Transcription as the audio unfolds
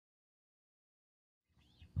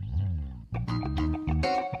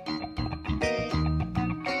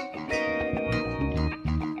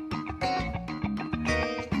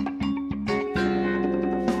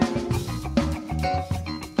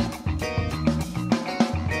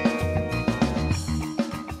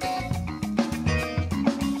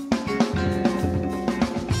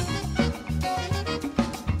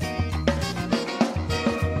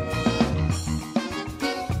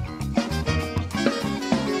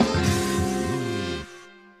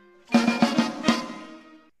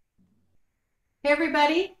Hey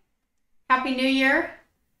everybody, Happy New Year.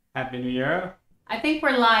 Happy New Year. I think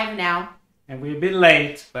we're live now. And we're a bit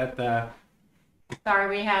late, but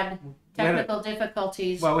sorry, we had technical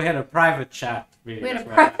difficulties. Well, we had a private chat. Really, we had a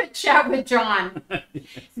private chat with John. Yes.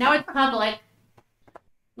 Now it's public.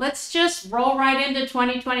 Let's just roll right into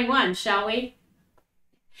 2021, shall we?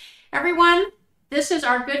 Everyone, this is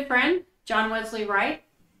our good friend, John Wesley Wright,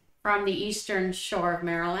 from the Eastern Shore of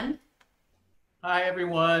Maryland. Hi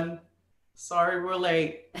everyone. Sorry we're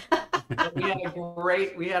late.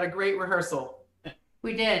 we had a great rehearsal.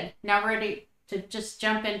 We did. Now we're ready to just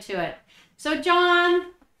jump into it. So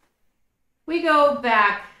John, we go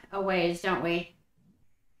back a ways, don't we?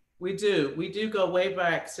 We do. We do go way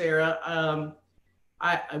back, Sarah.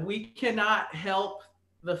 We cannot help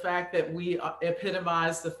the fact that we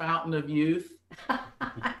epitomize the fountain of youth.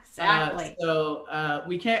 Exactly. So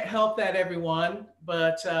we can't help that, everyone.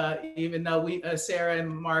 But even though Sarah and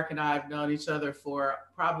Mark and I have known each other for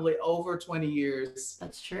probably over 20 years.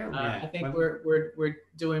 That's true. I think we're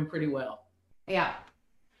doing pretty well. Yeah,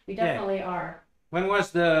 we definitely are. When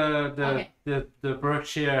was the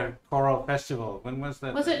Berkshire Choral Festival? When was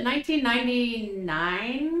that? Was it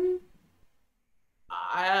 1999?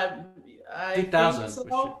 2000.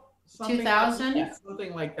 So. 2000? Yeah,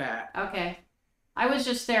 something like that. Okay. I was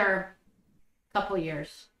just there a couple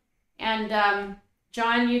years. And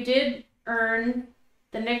John, you did earn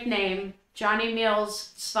the nickname Johnny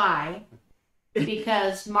Meals Spy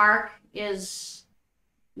because Mark is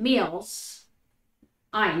Meals,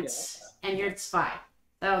 Eins, and you're Spy.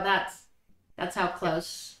 So that's how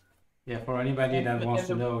close. Yeah, for anybody that wants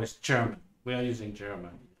to know, it's German. We are using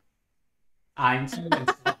German. Eins. I don't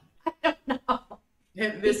know.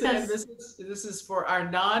 This is for our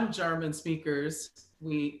non-German speakers,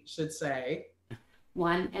 we should say.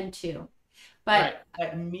 1 and 2. But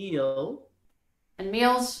right. Meal. And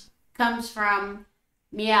meals comes from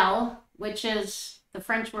miel, which is the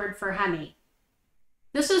French word for honey.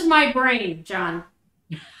 This is my brain, John.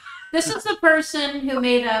 This is the person who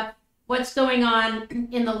made up what's going on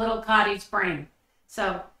in the little Cottie's brain.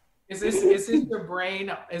 So is this your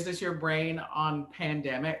brain? Is this your brain on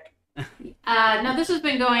pandemic? No, this has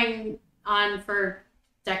been going on for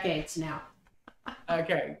decades now.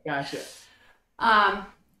 Okay, gotcha. Well,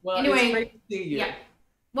 anyway, it's great to see you. Yeah.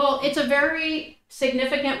 Well, it's a very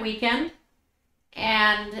significant weekend,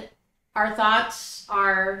 and our thoughts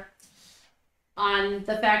are on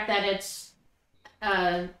the fact that it's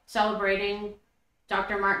celebrating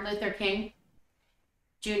Dr. Martin Luther King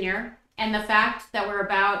Jr. and the fact that we're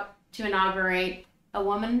about to inaugurate a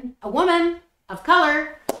woman of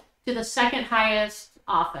color to the second highest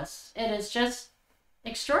office. It is just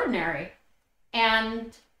extraordinary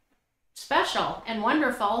and special and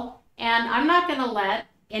wonderful. And I'm not going to let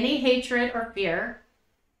any hatred or fear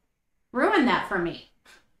ruin that for me,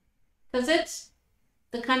 because it's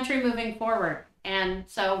the country moving forward. And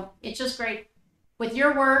so it's just great with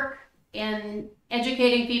your work in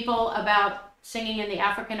educating people about singing in the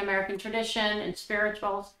African American tradition and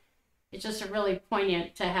spirituals. It's just really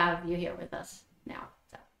poignant to have you here with us now.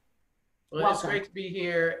 So, well, welcome. It's great to be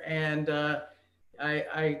here, and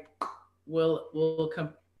I will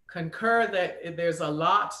concur that there's a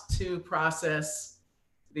lot to process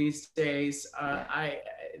these days.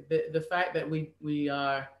 The fact that we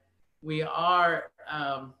are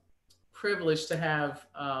privileged to have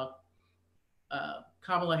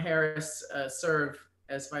Kamala Harris serve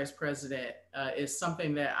as vice president is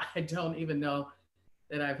something that I don't even know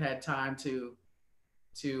that I've had time to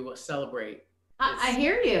celebrate. I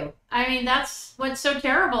hear you. I mean, that's what's so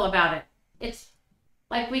terrible about it. It's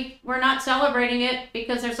like we're not celebrating it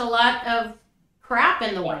because there's a lot of crap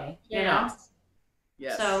in the way, you know?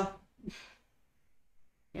 Yes. So,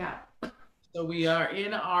 yeah. So we are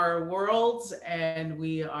in our worlds and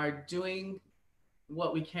we are doing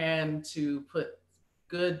what we can to put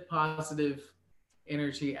good, positive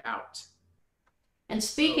energy out. And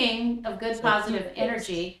speaking of good, positive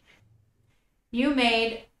energy, you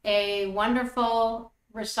made a wonderful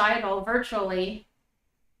recital virtually.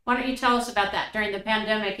 Why don't you tell us about that? During the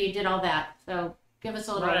pandemic, you did all that. So give us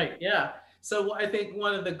a little. Right, yeah. So I think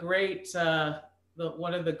one of the great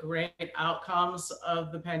one of the great outcomes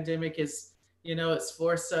of the pandemic is, it's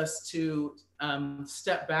forced us to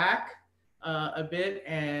step back a bit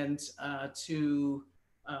and to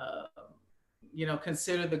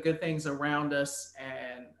consider the good things around us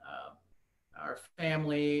and our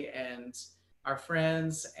family and our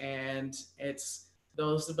friends. And it's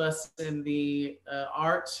those of us in the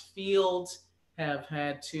art field have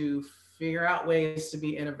had to figure out ways to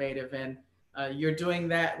be innovative, and you're doing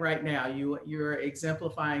that right now. You're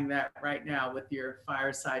exemplifying that right now with your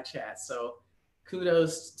fireside chat. So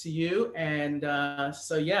kudos to you. And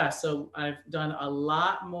so I've done a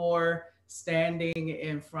lot more standing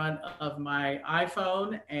in front of my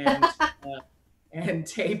iPhone and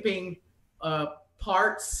taping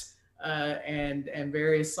parts and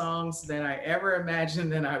various songs than I ever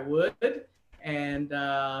imagined that I would. And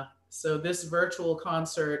so this virtual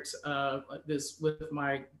concert, this with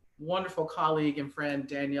my wonderful colleague and friend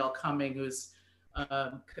Danielle Cumming, who's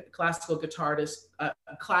classical guitarist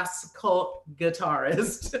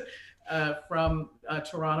from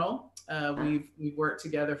Toronto. We've worked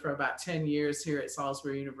together for about 10 years here at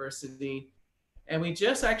Salisbury University. And we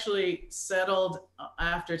just actually settled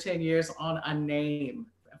after 10 years on a name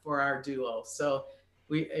for our duo. So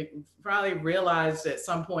we probably realized at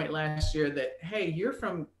some point last year that, hey, you're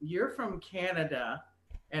from Canada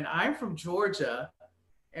and I'm from Georgia,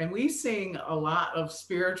 and we sing a lot of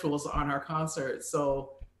spirituals on our concerts.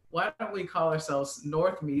 So why don't we call ourselves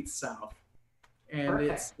North Meets South? And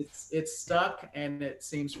it's stuck and it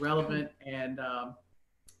seems relevant. And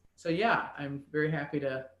so yeah, I'm very happy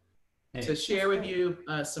to share with you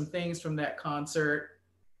some things from that concert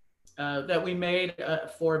that we made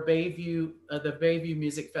for Bayview, the Bayview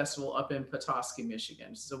Music Festival up in Petoskey,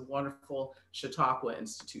 Michigan. It's a wonderful Chautauqua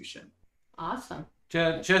institution. Awesome.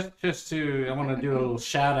 Just to, I want to do a little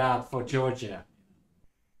shout out for Georgia.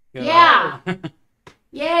 Yeah.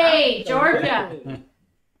 Yay, Georgia.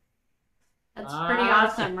 That's pretty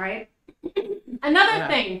awesome, right? Another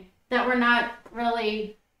thing that we're not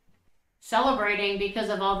really celebrating because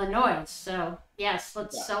of all the noise. So yes,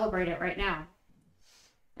 let's celebrate it right now.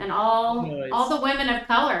 And all the women of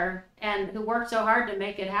color and who worked so hard to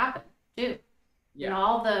make it happen too. Yeah.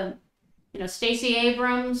 All the, Stacey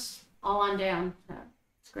Abrams, all on down.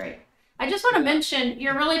 It's great. I just want to mention,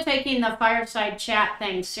 you're really taking the fireside chat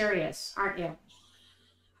thing serious, aren't you?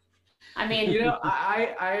 I mean,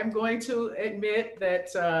 I am going to admit that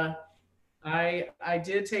I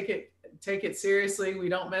did take it seriously. We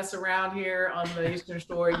don't mess around here on the Eastern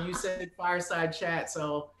Shore. You said fireside chat,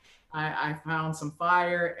 so I found some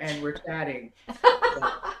fire and we're chatting.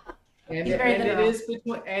 And it is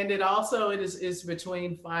between, and it also is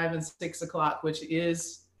between 5 and 6 o'clock, which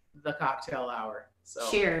is the cocktail hour.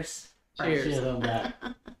 So cheers. Cheers on that.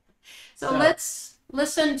 So let's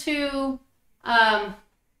listen to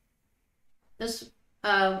this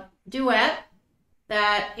duet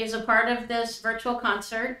that is a part of this virtual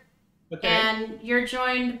concert. Okay. And you're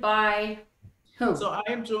joined by who? So I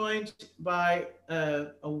am joined by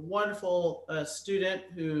a wonderful student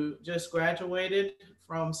who just graduated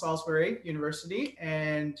from Salisbury University,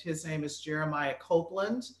 and his name is Jeremiah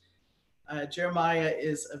Copeland. Jeremiah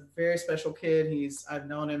is a very special kid. I've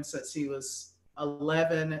known him since he was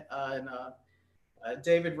 11, and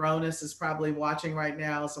David Ronis is probably watching right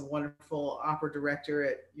now. He's a wonderful opera director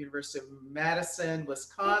at University of Madison,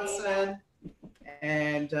 Wisconsin.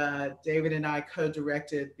 And David and I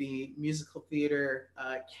co-directed the musical theater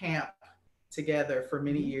camp together for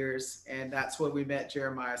many years, and that's where we met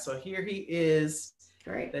Jeremiah. So here he is.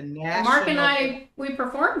 Great. The national... Mark and I, we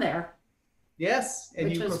performed there. Yes, and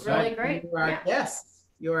which was really great. You were our guest.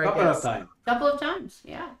 You were Couple of times,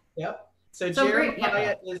 yeah. Yep. So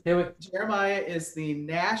Jeremiah is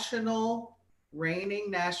the reigning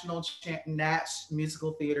national Natch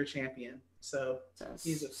musical theater champion. So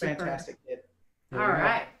he's a fantastic kid. All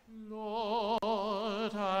right.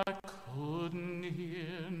 Lord, I couldn't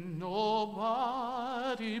hear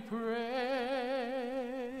nobody pray.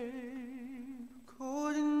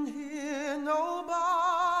 Couldn't hear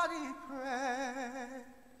nobody pray.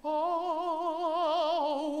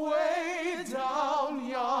 Oh, way down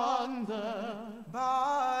yonder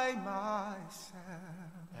by myself.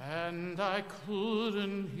 And I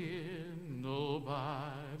couldn't hear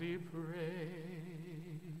nobody pray.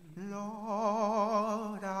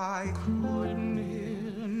 Lord, I couldn't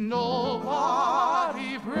hear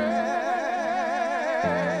nobody pray.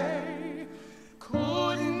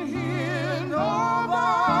 Couldn't hear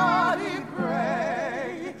nobody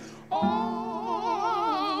pray.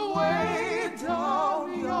 Oh, way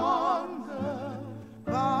down yonder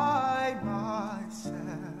by myself.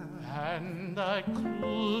 And I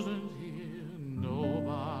couldn't hear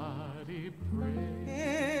nobody pray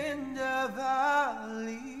in the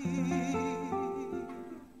valley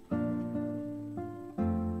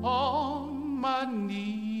on my knees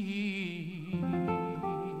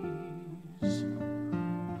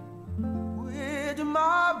with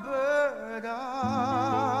my burden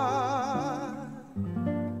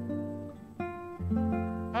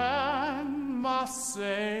and my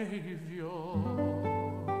Savior.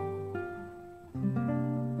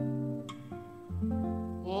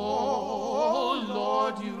 Oh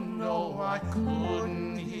Lord, you know I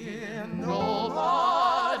couldn't hear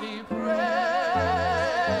nobody pray.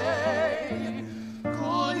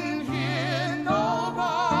 Couldn't hear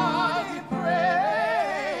nobody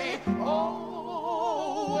pray.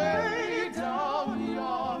 Oh, way down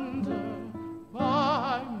yonder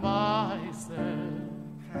by myself.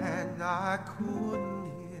 And I couldn't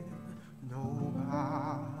hear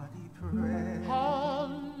nobody pray.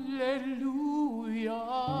 Hallelujah.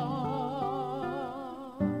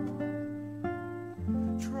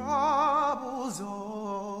 Trouble's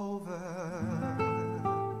over.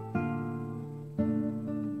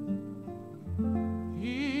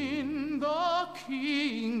 In the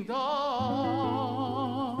kingdom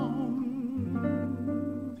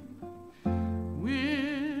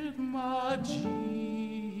with my Jesus.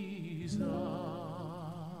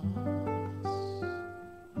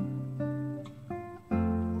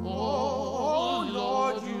 Oh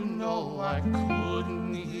Lord, you know I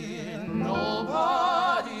couldn't hear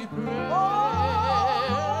nobody pray. Oh,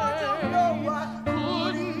 you know I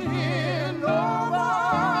couldn't hear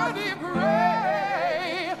nobody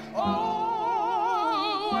pray.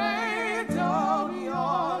 Oh, way down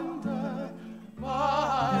yonder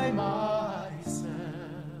by myself,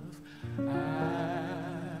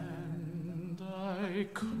 and I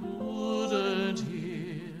couldn't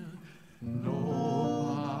hear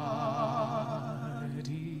nobody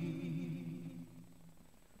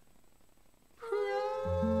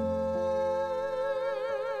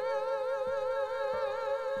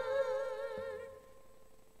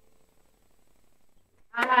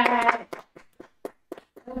Hi.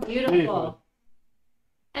 So beautiful. Beautiful.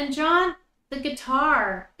 And John, the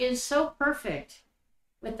guitar is so perfect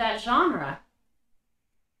with that genre.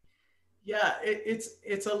 Yeah,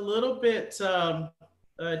 it's a little bit,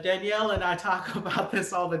 Danielle and I talk about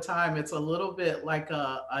this all the time. It's a little bit like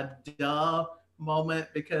a duh moment,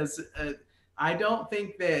 because I don't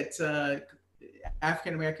think that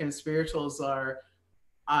African-American spirituals are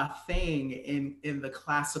a thing in the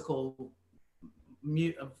classical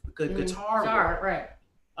guitar world. Right.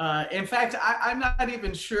 In fact, I'm not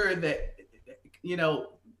even sure that,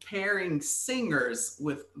 pairing singers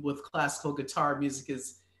with classical guitar music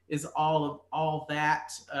is all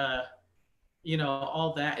that,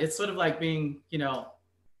 all that. It's sort of like being,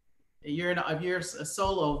 you're a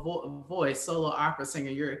solo voice, solo opera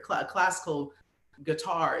singer. You're a classical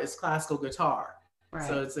guitar is classical guitar. Right.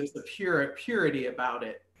 So there's a purity about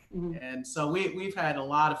it. Mm-hmm. And so we've had a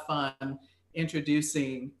lot of fun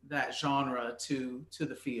introducing that genre to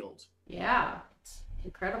the field. Yeah, it's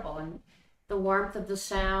incredible. And the warmth of the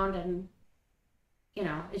sound, and,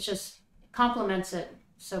 it just complements it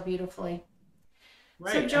so beautifully.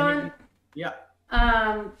 Right. So John, yeah.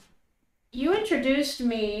 You introduced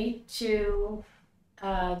me to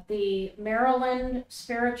the Maryland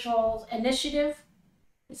Spiritual Initiative.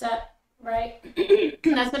 Is that right?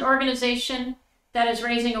 That's an organization that is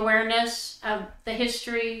raising awareness of the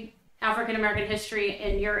history, African American history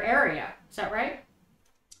in your area. Is that right?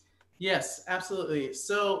 Yes, absolutely.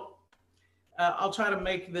 So I'll try to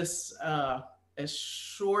make this as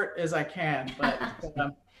short as I can, but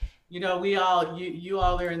we all you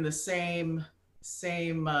all are in the same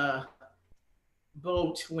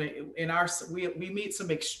boat. We meet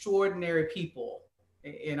some extraordinary people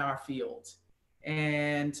in our field,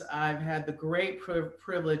 and I've had the great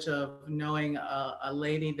privilege of knowing a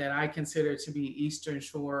lady that I consider to be Eastern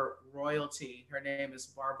Shore royalty. Her name is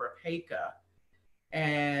Barbara Peka,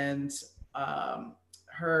 and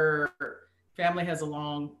her family has a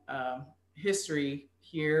long history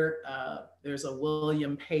here. There's a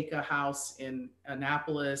William Peka house in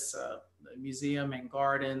Annapolis, a museum and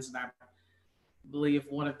gardens, and I believe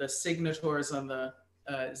one of the signatories on the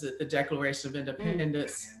is it the Declaration of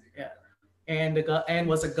Independence, and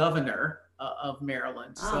was a governor of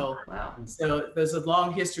Maryland. Oh, wow. So there's a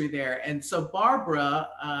long history there. And so Barbara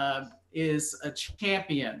is a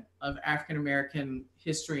champion of African American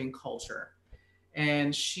history and culture.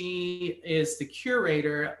 And she is the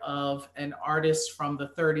curator of an artist from the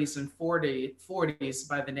 30s and 40s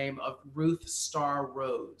by the name of Ruth Starr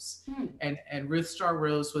Rose. And Ruth Starr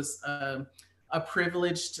Rose was a a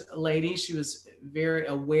privileged lady. She was very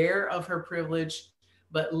aware of her privilege,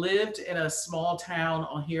 but lived in a small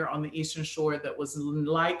town here on the Eastern Shore that was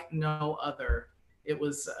like no other. It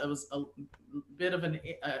was a bit of a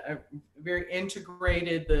very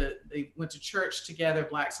integrated. They went to church together.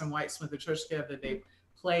 Blacks and whites went to church together. They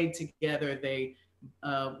played together. They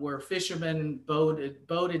were fishermen,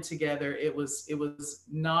 boated together. It was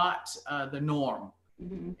not the norm.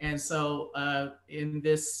 Mm-hmm. And so in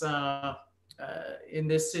this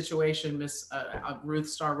situation, Miss Ruth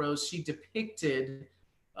Starr Rose, she depicted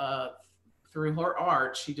through her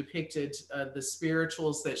art, she depicted the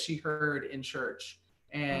spirituals that she heard in church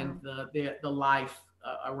and the life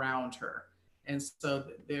around her. And so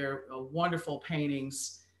they're wonderful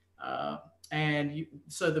paintings. So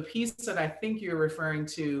the piece that I think you're referring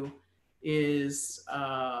to is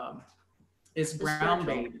Brown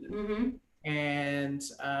Baby. Mm-hmm. And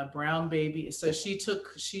Brown Baby. So she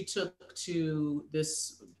took to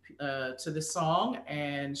this song,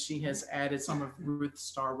 and she has added some of Ruth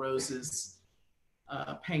Starr Rose's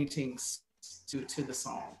paintings to the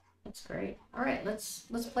song. That's great. All right, let's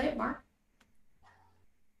play it, Mark.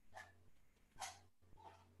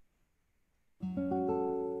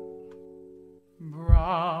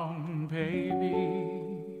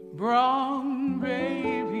 Brown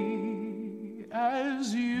baby,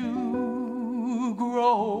 as you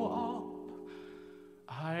grow up,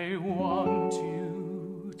 I want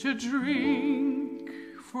you to drink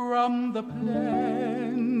from the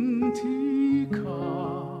plenty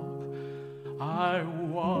cup. I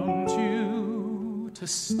want you to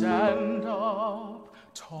stand up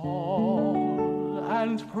tall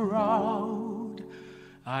and proud.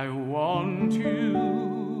 I want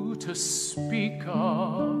you to speak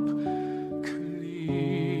up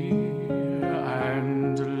clear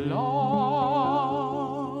and loud.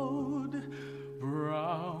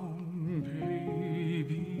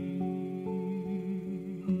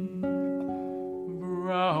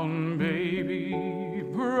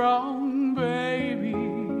 Brown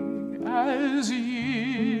baby, as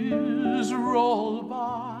years roll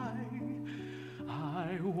by,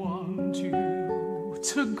 I want you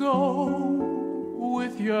to go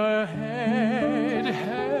with your head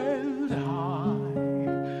held high.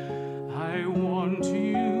 I want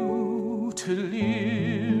you to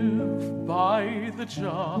live by the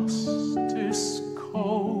justice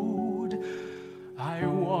code. I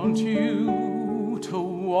want you to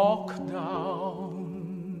walk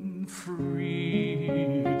down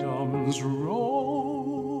freedom's road.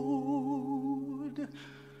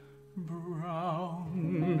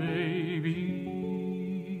 Brown baby,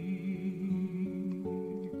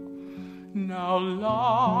 now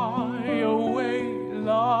lie away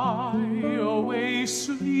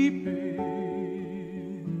sleeping.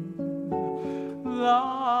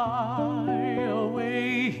 Lie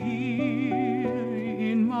away here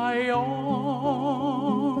in my arms,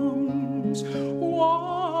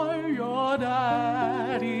 while your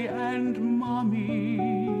daddy and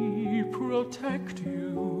mommy protect you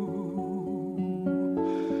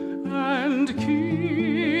and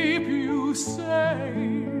keep you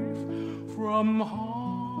safe from harm.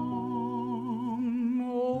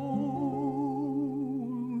 Oh,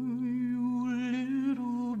 you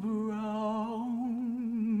little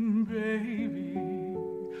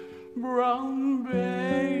brown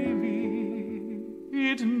baby,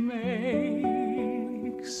 it makes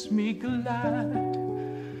me glad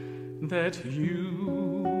that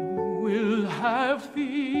you will have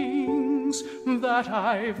things that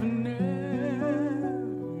I've never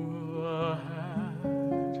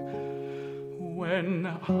had. When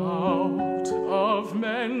out of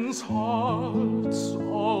men's hearts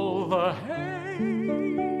all the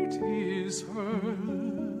hate is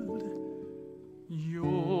hurled,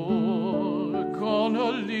 you're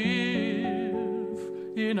gonna live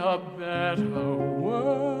in a better world.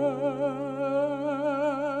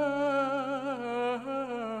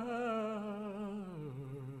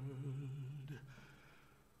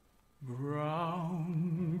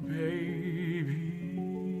 Brown baby.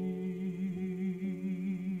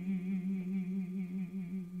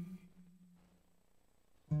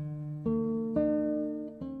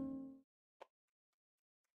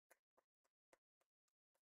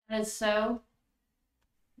 That is so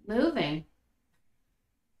moving.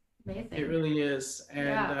 Amazing. It really is. And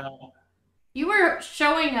Yeah. You were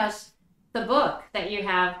showing us the book that you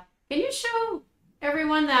have. Can you show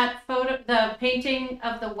everyone that photo, the painting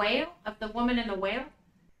of the whale, of the woman in the whale?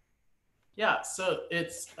 yeah, so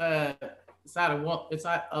it's not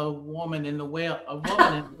a woman in the whale, a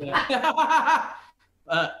woman in the whale.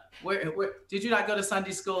 Where did you not go to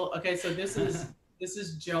Sunday school? Okay, so this This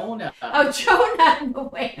is Jonah. Oh, Jonah and the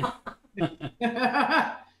whale.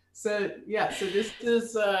 So yeah, so this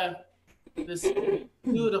is this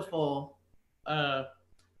beautiful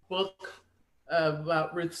book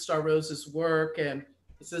about Ruth Starr Rose's work, and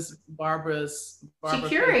this is Barbara She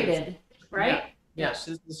curated, right? Yeah,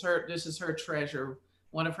 this is her treasure,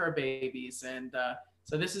 one of her babies, and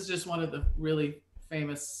so this is just one of the really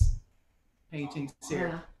famous paintings here.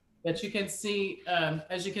 Yeah. But you can see,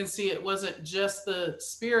 as you can see, it wasn't just the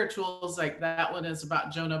spirituals, like that one is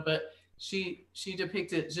about Jonah, but she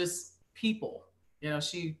depicted just people. You know,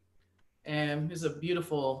 and there's a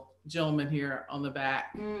beautiful gentleman here on the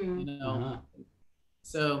back. You know,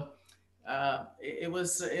 so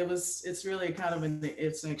it's really kind of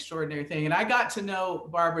it's an extraordinary thing. And I got to know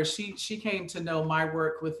Barbara. She came to know my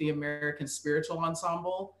work with the American Spiritual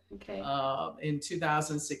Ensemble in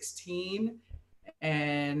 2016.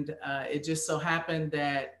 And it just so happened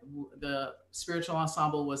that the spiritual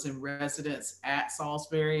ensemble was in residence at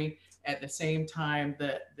Salisbury at the same time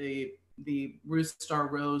that the Ruth Starr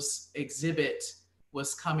Rose exhibit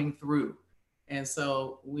was coming through. And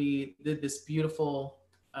so we did this beautiful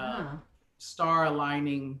star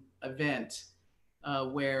aligning event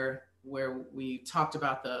where we talked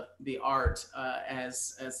about the art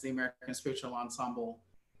as the American Spiritual Ensemble,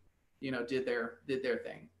 you know, did their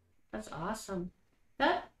thing. That's awesome.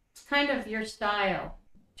 That's kind of your style,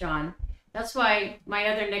 John. That's why my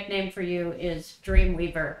other nickname for you is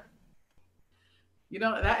Dreamweaver. You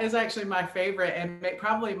know, that is actually my favorite and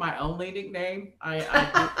probably my only nickname.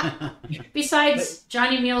 Besides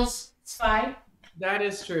Johnny Meals Spy. That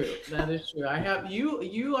is true. That is true. I have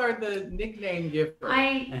you are the nickname giver.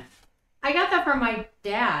 I got that from my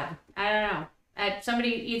dad. I don't know. At somebody,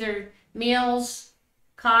 either Meals,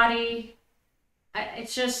 Cotty.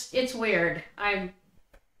 It's weird.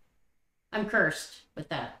 I'm cursed with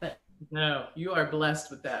that, but no, you are blessed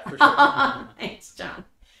with that for sure. Thanks, John.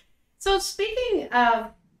 So speaking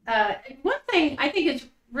of one thing I think is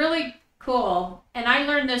really cool, and I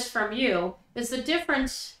learned this from you, is the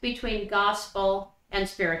difference between gospel and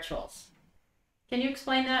spirituals. Can you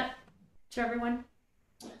explain that to everyone?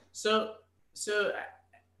 So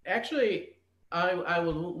actually, I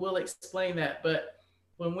will explain that, but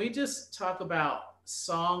when we just talk about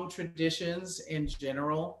song traditions in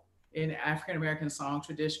general, in African American song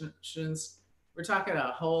traditions, we're talking a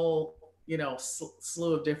whole, you know,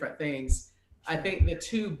 slew of different things. I think the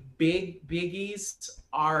two biggies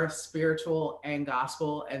are spiritual and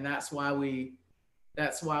gospel, and that's why we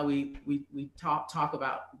talk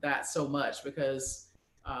about that so much, because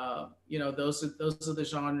you know, those are the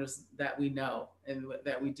genres that we know and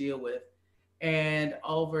that we deal with. And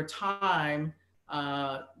over time,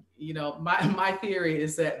 you know, my theory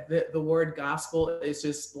is that the word gospel is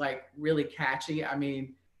just like really catchy. I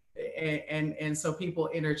mean, and so people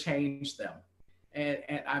interchange them. And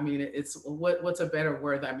I mean, it's what's a better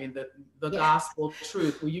word? I mean, the gospel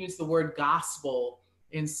truth. We use the word gospel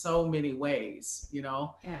in so many ways, you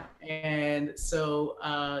know? Yeah. And so,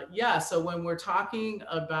 so when we're talking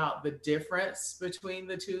about the difference between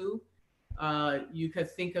the two, you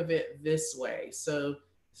could think of it this way. So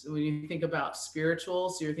when you think about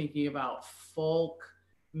spirituals, you're thinking about folk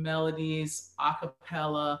melodies, a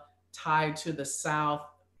cappella, tied to the South,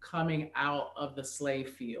 coming out of the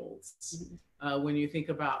slave fields. When you think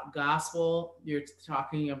about gospel, you're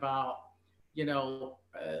talking about, you know,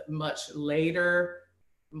 much later,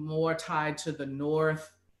 more tied to the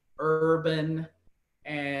North, urban,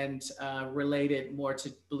 and related more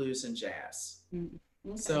to blues and jazz.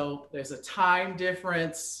 Okay. So there's a time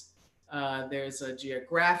difference. There's a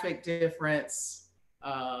geographic difference.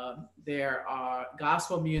 There are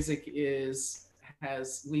gospel music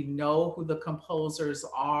we know who the composers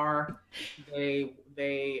are. They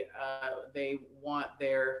want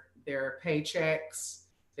their paychecks.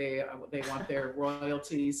 They want their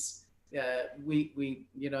royalties. We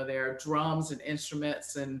you know, there are drums and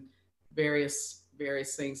instruments and various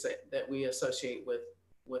things that we associate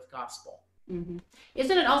with gospel. Mm-hmm.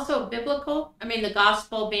 Isn't it also biblical? I mean, the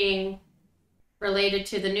gospel being related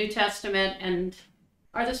to the New Testament, and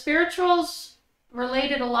are the spirituals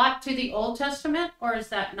related a lot to the Old Testament, or is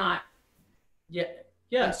that not?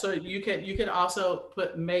 Yeah. So you can also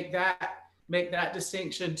make that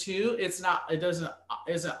distinction too.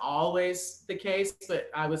 Isn't always the case, but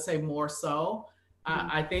I would say more so.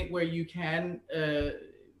 I think where you can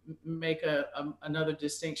make another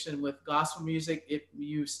distinction with gospel music, if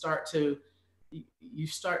you start to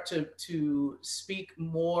speak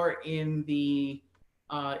more in the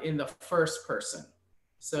first person.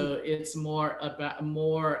 So it's more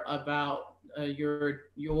about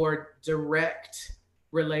your direct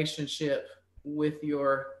relationship with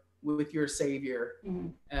your Savior,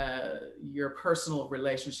 your personal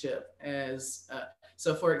relationship. As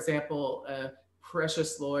so, for example,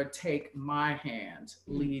 "Precious Lord, take my hand,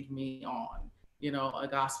 lead me on." You know, a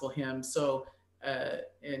gospel hymn. So,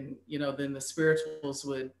 and you know, then the spirituals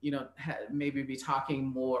would, you know, maybe be talking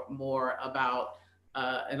more about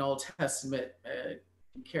an Old Testament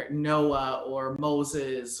Noah or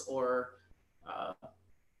Moses or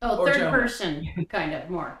third Jonah. person kind of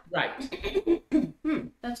more. Right.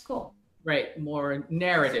 That's cool. Right, more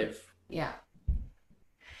narrative. Yeah.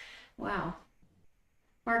 Wow.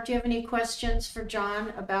 Mark, do you have any questions for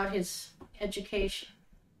John about his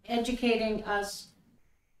educating us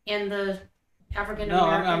in the African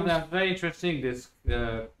American? No, I'm very interesting this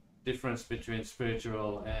difference between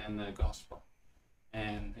spiritual and gospel.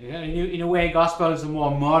 And in a way, gospel is a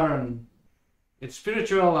more modern. It's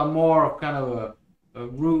spiritual and more of kind of a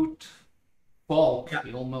root folk,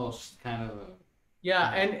 almost kind of.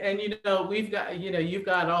 And you know, we've got, you know, you've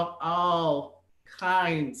got all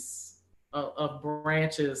kinds of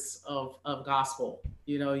branches of gospel.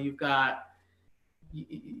 You know, you've got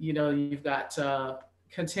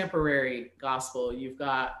contemporary gospel. You've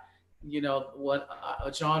got, you know, what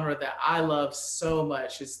a genre that I love so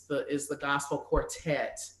much is the gospel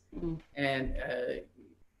quartet. And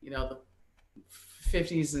you know, the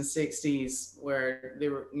 50s and 60s where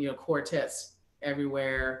there were, you know, quartets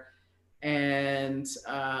everywhere. And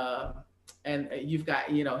you've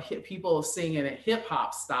got, you know, people singing in hip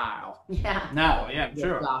hop style. Yeah. Now, yeah,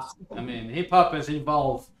 sure. Gospel. I mean, hip hop is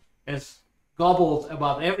involved, has gobbled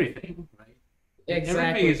about everything, right? Exactly.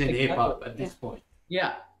 Everything is in hip hop at this point.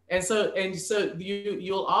 Yeah, and so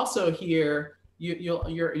you'll also hear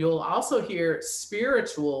you'll also hear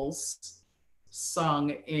spirituals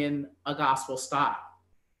sung in a gospel style.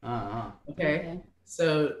 Okay.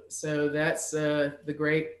 So that's the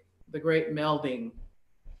great melding.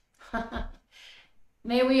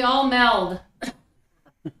 May we all meld.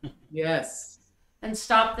 Yes. And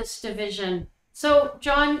stop this division. So,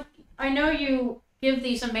 John, I know you give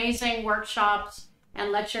these amazing workshops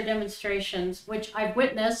and lecture demonstrations, which I've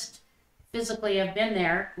witnessed physically. I've been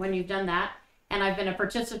there when you've done that, and I've been a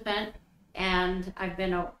participant, and I've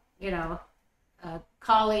been a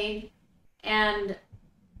colleague, and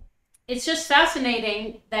it's just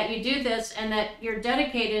fascinating that you do this and that you're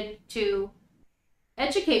dedicated to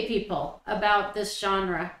educate people about this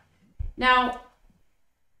genre. Now,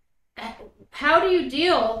 how do you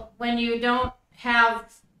deal when you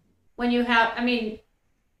have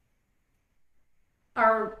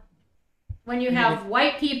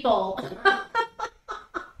white people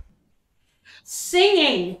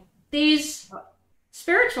singing these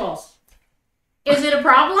spirituals? Is it a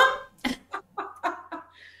problem?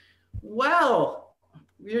 Well,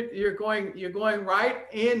 you're going right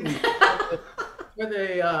in for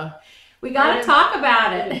the we got to talk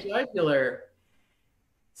about it. Jugular.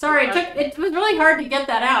 Sorry, it was really hard to get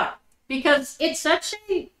that out because it's such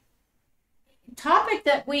a topic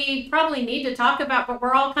that we probably need to talk about, but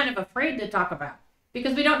we're all kind of afraid to talk about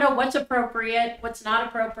because we don't know what's appropriate, what's not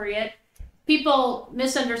appropriate. People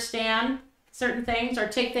misunderstand certain things or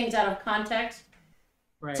take things out of context.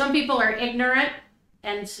 Right. Some people are ignorant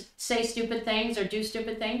and say stupid things or do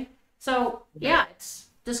stupid things. So yeah, it's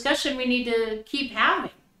discussion we need to keep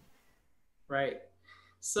having. Right.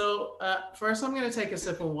 So first I'm going to take a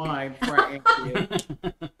sip of wine before I answer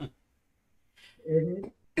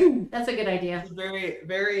you. That's a good idea. It's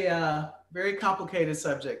a very complicated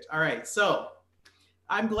subject. All right. So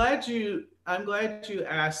I'm glad you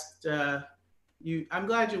asked I'm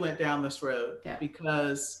glad you went down this road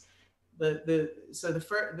because the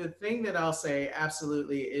thing that I'll say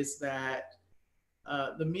absolutely is that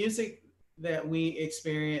the music that we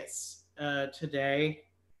experience today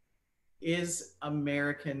is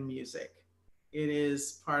American music. It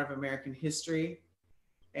is part of American history,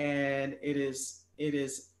 and it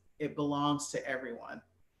belongs to everyone.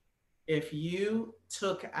 If you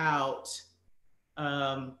took out,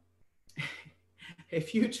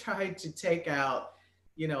 if you tried to take out,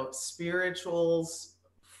 you know, spirituals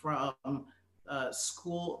from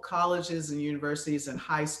colleges and universities and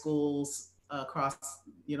high schools across,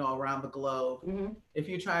 you know, around the globe. If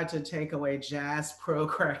you tried to take away jazz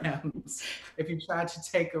programs, if you tried to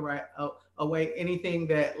take away anything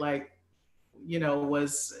that, like, you know,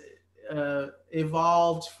 was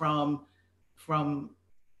evolved from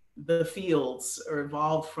the fields or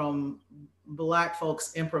evolved from Black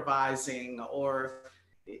folks improvising, or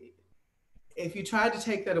if you tried to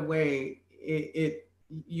take that away,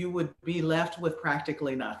 you would be left with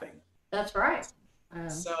practically nothing. That's right.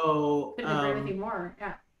 So couldn't agree with you more.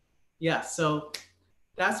 Yeah. Yeah. So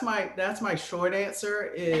That's my short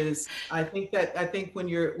answer is I think when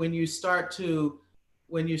you start to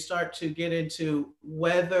get into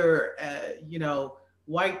whether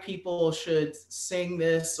white people should sing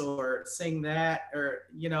this or sing that, or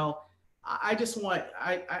I just want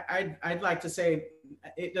I'd like to say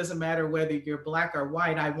it doesn't matter whether you're black or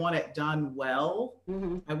white. I want it done well.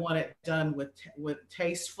 Mm-hmm. I want it done with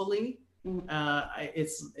tastefully. Mm-hmm.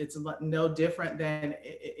 It's no different than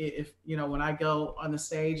if when I go on the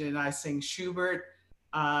stage and I sing Schubert,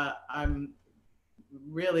 I'm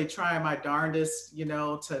really trying my darndest,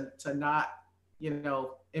 to not,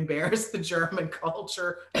 embarrass the German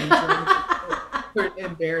culture and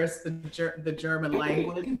embarrass the German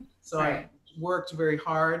language. So Right. I worked very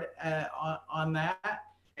hard on that.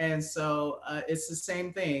 And so it's the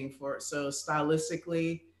same thing so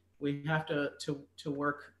stylistically, we have to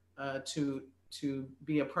work to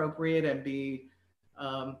be appropriate and be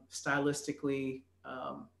stylistically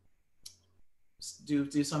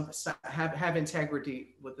do something, have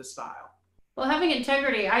integrity with the style. Well, having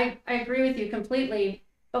integrity, I agree with you completely,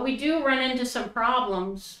 but we do run into some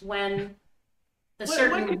problems when the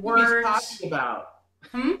certain what words. You be talking about?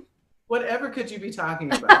 Whatever could you be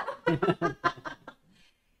talking about?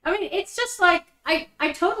 I mean, it's just like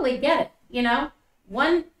I totally get it.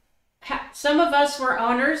 Some of us were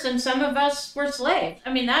owners and some of us were slaves.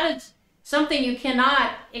 I mean, that is something you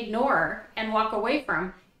cannot ignore and walk away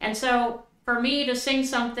from. And so for me to sing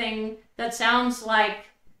something that sounds like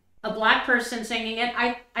a black person singing it,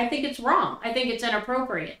 I think it's wrong. I think it's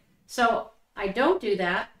inappropriate. So I don't do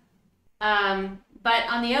that. But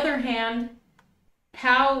on the other hand,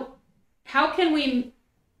 how can we,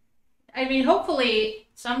 I mean, hopefully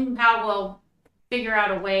somehow we'll figure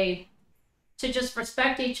out a way to just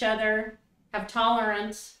respect each other, have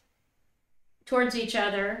tolerance towards each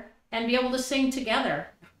other, and be able to sing together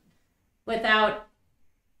without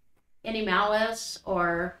any malice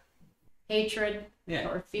or hatred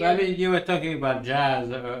or fear. I mean, you were talking about jazz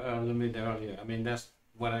a little bit earlier. I mean, that's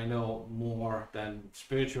what I know more than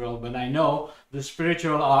spiritual, but I know the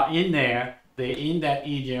spiritual are in there. They're in that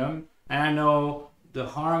idiom, and I know the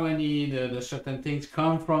harmony, the certain things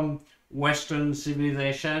come from Western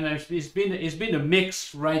civilization. It's been a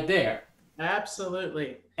mix right there.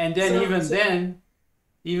 Absolutely. And then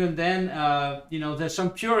even then, there's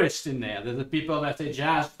some purists in there. There's the people that say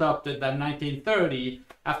jazz stopped at that 1930.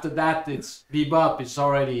 After that, it's bebop. It's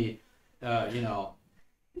already,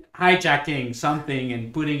 hijacking something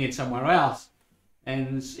and putting it somewhere else.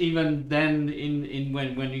 And even then,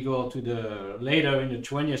 when you go to the later in the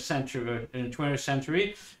 20th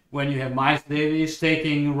century, when you have Miles Davis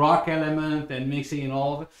taking rock element and mixing it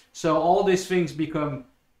all, so all these things become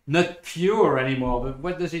not pure anymore. But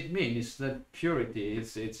what does it mean? It's that purity.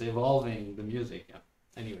 It's evolving the music. Yeah.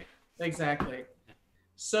 Anyway. Exactly.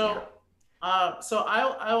 So,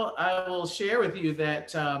 I will share with you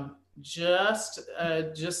that just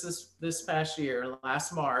this past year,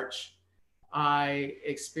 last March, I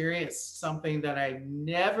experienced something that I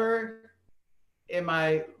never, in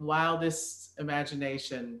my wildest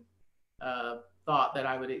imagination, thought that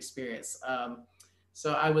I would experience.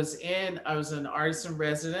 So I was an artist in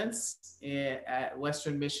residence at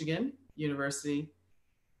Western Michigan University,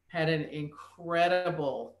 had an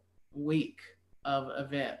incredible week of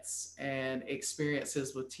events and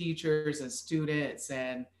experiences with teachers and students.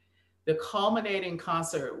 And the culminating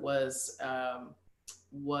concert was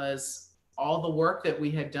all the work that we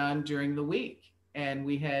had done during the week. And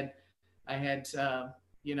I had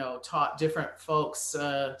taught different folks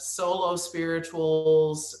solo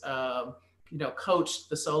spirituals, coached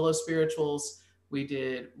the solo spirituals. We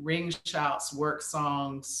did ring shouts, work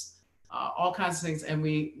songs, all kinds of things. And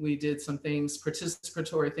we did some things,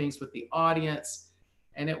 participatory things with the audience.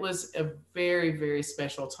 And it was a very, very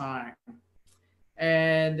special time.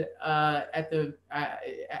 And at the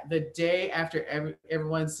day after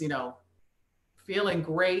everyone's, feeling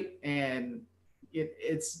great, and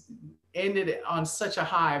it's ended on such a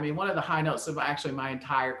high. I mean, one of the high notes of actually my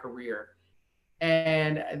entire career.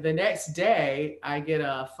 And the next day I get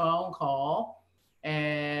a phone call,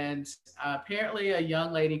 and apparently a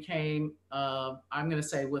young lady came, I'm going to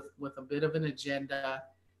say with a bit of an agenda,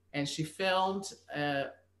 and she filmed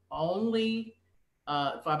only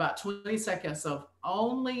for about 20 seconds of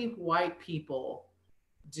only white people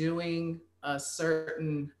doing a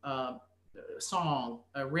certain song,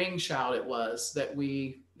 a ring shout it was, that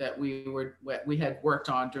we had worked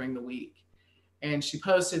on during the week. And she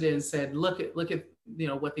posted it and said, look at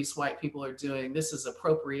what these white people are doing. This is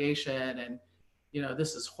appropriation, and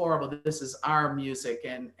this is horrible. This is our music,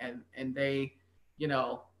 and they they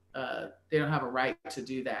don't have a right to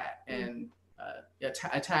do that. And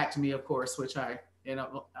attacked me, of course, which I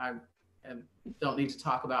don't need to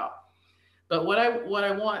talk about. But what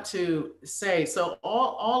I want to say, so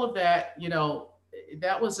all of that,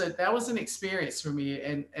 that was an experience for me,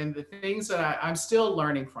 and the things that I'm still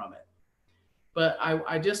learning from it. But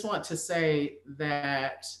I just want to say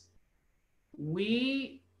that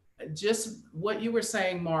what you were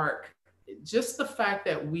saying, Mark, just the fact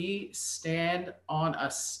that we stand on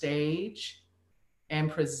a stage and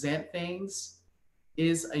present things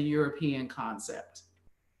is a European concept.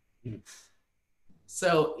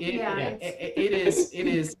 So it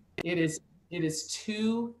is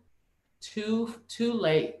too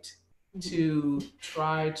late to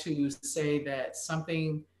try to say that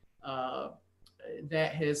something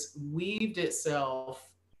that has weaved itself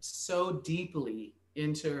so deeply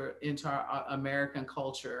into our American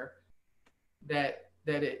culture that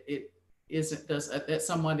that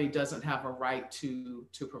somebody doesn't have a right to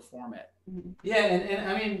perform it. Yeah, and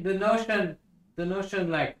I mean the notion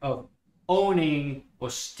like of owning or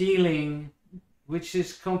stealing, which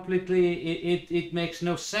is completely, it makes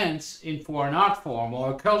no sense for an art form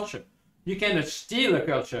or a culture. You cannot steal a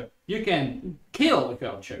culture, you can kill a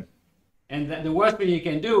culture. And the worst thing you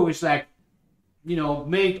can do is like,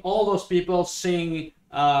 make all those people sing,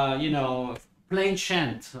 plain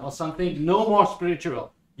chant or something, no more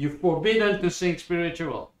spiritual. You're forbidden to sing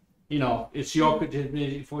spiritual. It's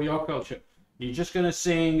for your culture. You're just gonna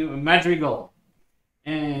sing madrigal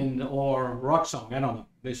or rock song. I don't know.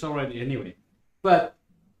 It's already anyway. But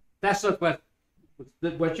that's not what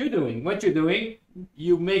you're doing. What you're doing,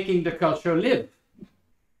 you're making the culture live.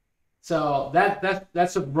 So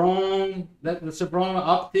that's a wrong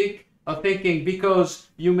optic of thinking, because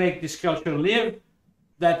you make this culture live,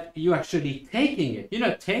 that you're actually taking it. You're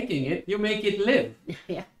not taking it, you make it live.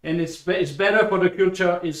 Yeah. And it's better for the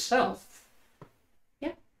culture itself.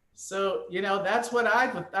 Yeah. So, that's what I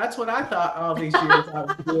thought all these years I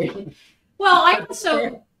was doing. Well, I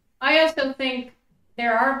also think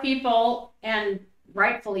there are people, and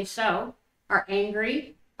rightfully so, are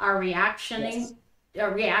angry, are reactionary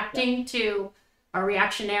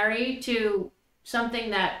to something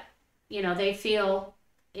that, they feel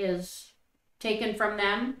is taken from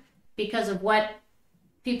them because of what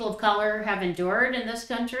people of color have endured in this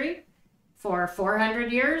country for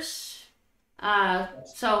 400 years.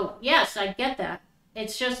 So yes, I get that.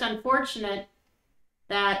 It's just unfortunate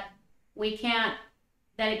that it can't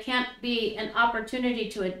be an opportunity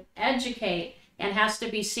to educate and has to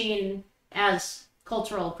be seen as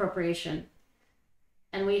cultural appropriation.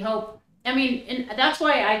 And we hope, and that's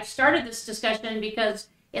why I started this discussion, because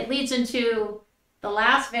it leads into the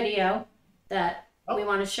last video that we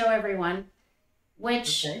want to show everyone,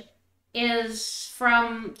 which is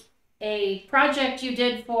from a project you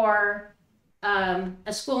did for a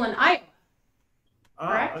school in Iowa.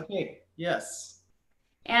 Correct? Okay. Yes.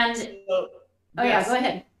 And so, yeah, go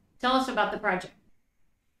ahead. Tell us about the project.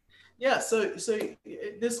 Yeah. So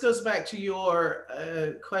this goes back to your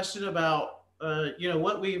question about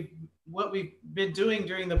what we've been doing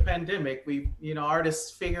during the pandemic.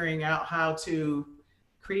 Artists figuring out how to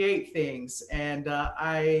create things. And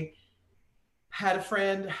I had a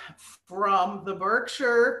friend from the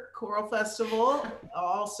Berkshire Choral Festival,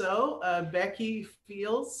 also Becky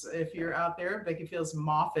Fields, if you're out there. Becky Fields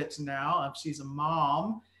Moffitt now. She's a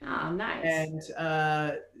mom. Oh, nice. And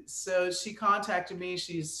so she contacted me.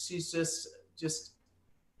 She's just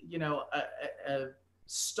a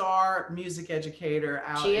star music educator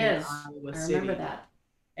out in Iowa City. I remember that.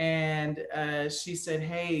 And she said,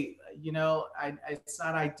 hey, it's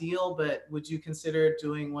not ideal, but would you consider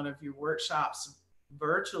doing one of your workshops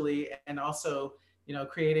virtually, and also,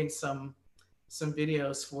 creating some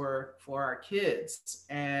videos for our kids?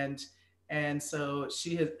 And so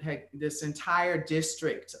she had this entire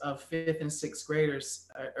district of 5th and 6th graders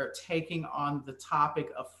are taking on the topic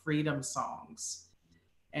of freedom songs.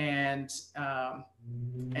 And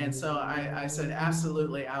so I said,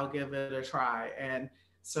 absolutely, I'll give it a try. And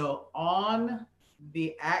so on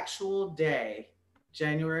the actual day,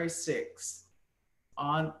 January 6th,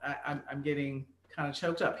 I'm getting kind of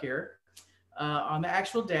choked up here. On the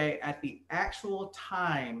actual day, at the actual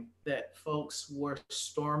time that folks were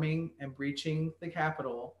storming and breaching the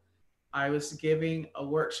Capitol, I was giving a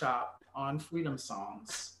workshop on freedom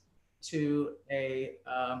songs to a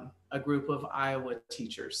group of Iowa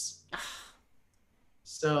teachers.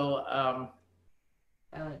 So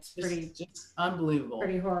it's pretty just unbelievable.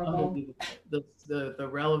 Pretty horrible. The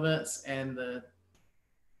relevance and the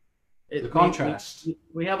contrast.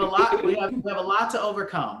 We have a lot. We have a lot to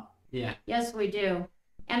overcome. Yeah. Yes, we do.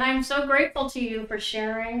 And I'm so grateful to you for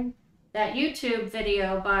sharing that YouTube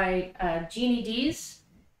video by Genie Deez,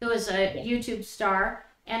 who is a YouTube star,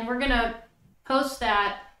 and we're gonna post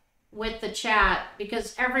that with the chat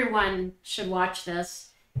because everyone should watch this.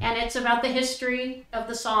 And it's about the history of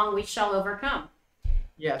the song "We Shall Overcome."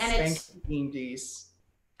 Yes, and thank you, Genie Deez.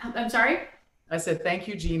 I'm sorry? I said thank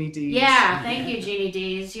you, Genie Deez. Yeah, thank you, Genie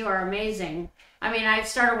Deez. You are amazing. I mean, I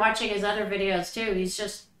started watching his other videos too. He's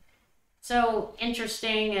just so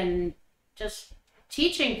interesting and just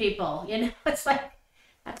teaching people, you know. It's like,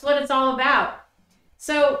 that's what it's all about.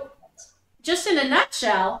 So just in a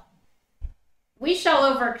nutshell, "We Shall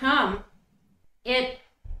Overcome," it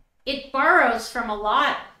borrows from a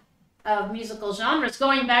lot of musical genres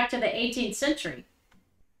going back to the 18th century.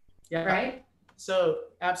 Yeah. Right? So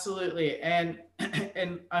absolutely. And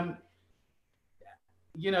I'm,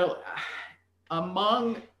 you know,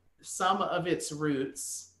 among some of its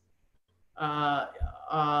roots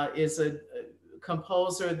is a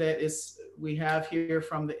composer that we have here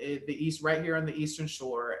from the East, right here on the Eastern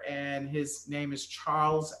Shore, and his name is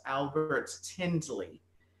Charles Albert Tindley.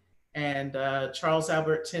 And Charles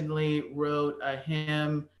Albert Tindley wrote a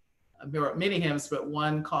hymn, wrote many hymns, but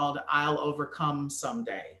one called "I'll Overcome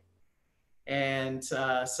Someday." And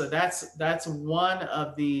so that's one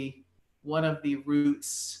of the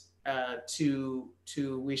roots to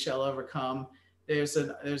 "We Shall Overcome." There's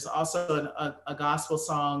also a gospel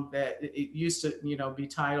song that it used to, you know, be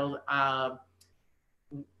titled "No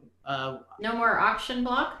More Auction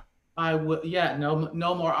Block."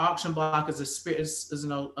 No More Auction Block is a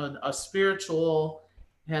spiritual,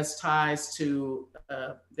 has ties to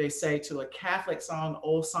they say to a Catholic song,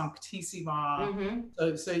 "O Sanctissima."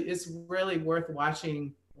 Mm-hmm. So it's really worth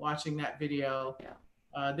watching that video. Yeah.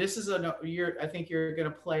 This is I think you're going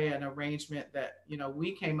to play an arrangement that, you know,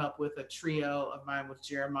 we came up with, a trio of mine with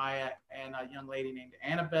Jeremiah and a young lady named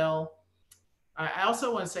Annabelle. I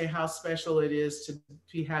also want to say how special it is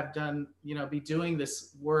to have done, you know, be doing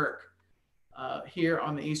this work here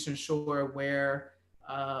on the Eastern Shore, where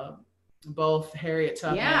both Harriet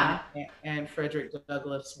Tubman and Frederick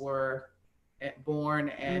Douglass were born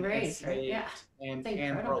and raised, enslaved, right?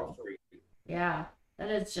 and broke free. Yeah,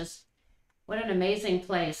 that is just, what an amazing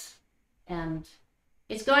place. And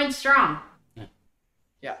it's going strong.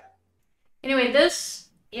 Yeah. Anyway, this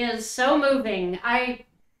is so moving.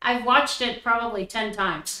 I've watched it probably 10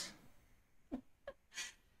 times.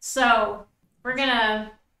 So we're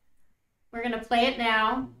gonna play it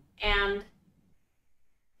now, and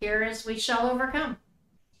here is "We Shall Overcome."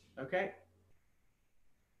 Okay.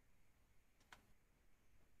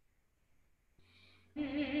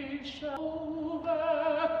 We shall overcome.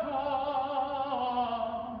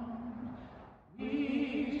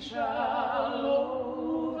 We shall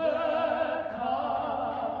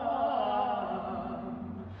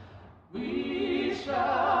overcome. We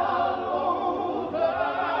shall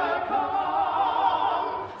overcome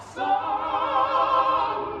someday.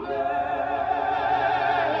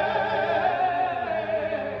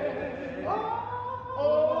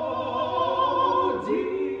 Oh,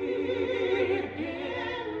 deep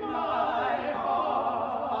in my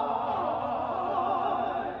heart,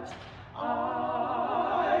 I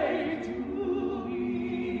do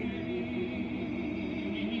believe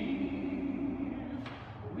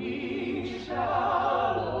we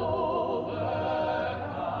shall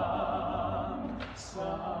overcome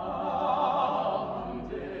someday.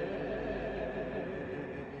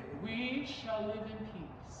 We shall live in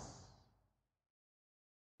peace.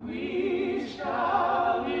 We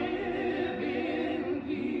shall live in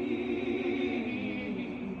peace.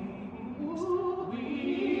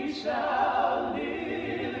 We shall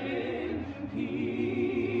live in peace.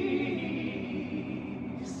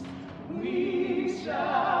 We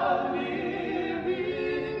shall live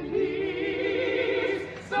in peace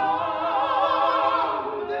someday.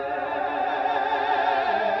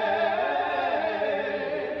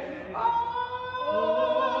 Oh,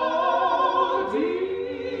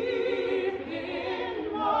 deep in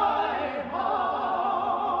my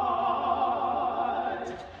heart,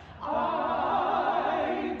 I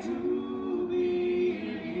do believe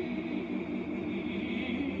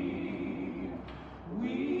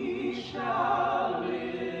we shall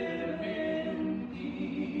live in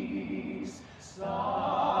peace someday.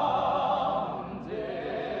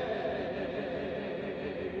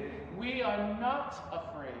 We are not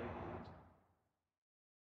afraid.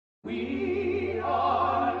 We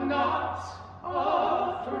are not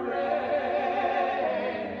afraid.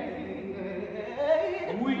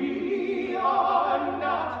 We are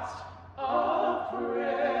not afraid.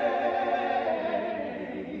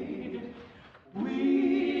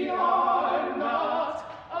 We are not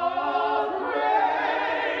afraid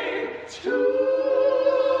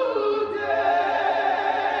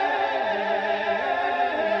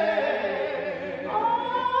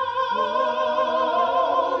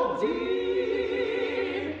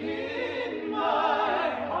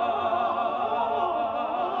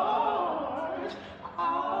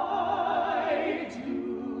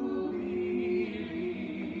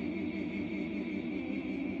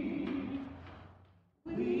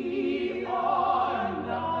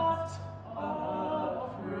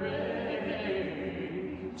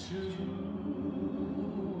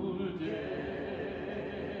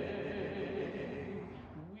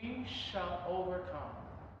shall overcome.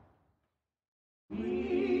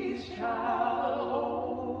 We shall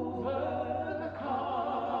overcome.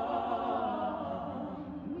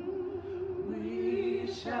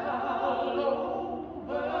 We shall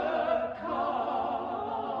overcome.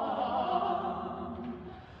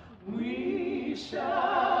 We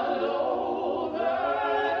shall overcome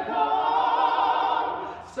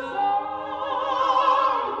someday.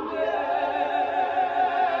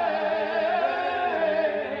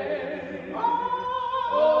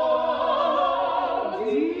 Oh,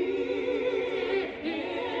 deep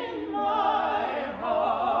in my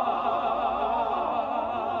heart,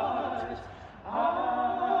 I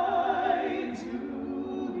do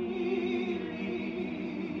believe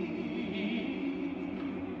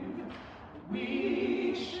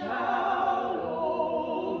we shall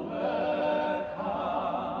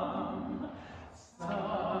overcome someday.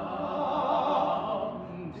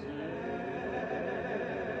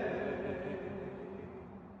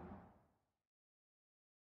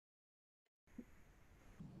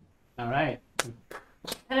 All right.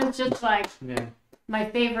 And it's just like Yeah. my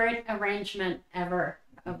favorite arrangement ever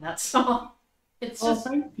of that song. It's Oh, just,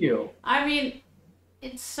 thank you. I mean,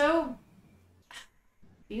 it's so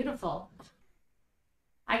beautiful.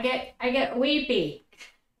 I get weepy.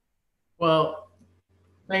 Well,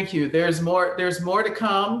 thank you. There's more to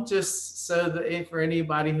come, just so that for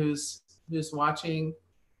anybody who's watching,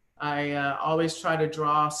 I always try to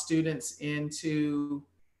draw students into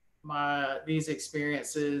these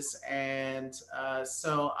experiences. And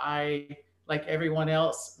so I, like everyone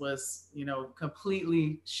else, was,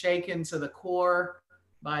 completely shaken to the core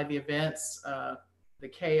by the events, the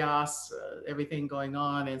chaos, everything going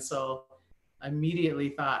on. And so I immediately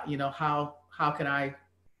thought, what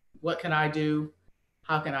can I do?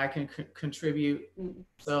 How can I contribute?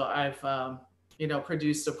 So I've,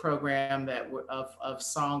 produced a program of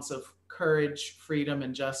songs of courage, freedom,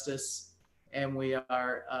 and justice, and we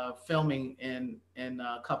are filming in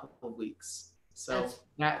a couple of weeks. So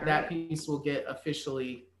that piece will get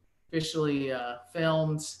officially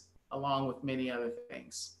filmed, along with many other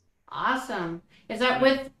things. Awesome. Is that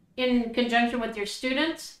in conjunction with your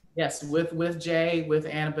students? Yes, with Jay, with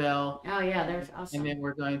Annabelle. Oh yeah, there's awesome. And then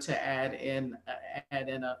we're going to add in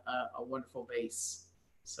a wonderful bass.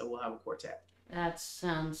 So we'll have a quartet. That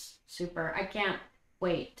sounds super. I can't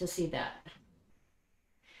wait to see that.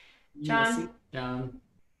 John,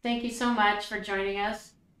 thank you so much for joining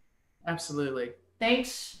us. Absolutely.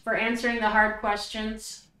 Thanks for answering the hard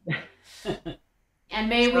questions. And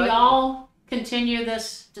may we all continue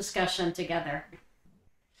this discussion together.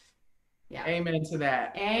 Yeah. Amen to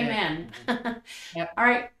that. Amen. Yep. All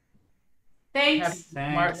right. Thanks.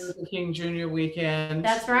 Happy Martin Luther King Jr. weekend.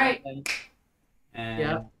 That's right.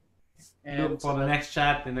 And look for the next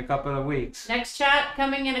chat in a couple of weeks. Next chat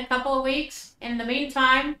coming in a couple of weeks. In the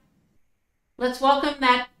meantime, let's welcome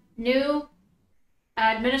that new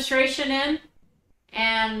administration in,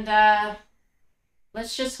 and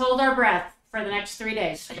let's just hold our breath for the next 3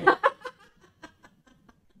 days.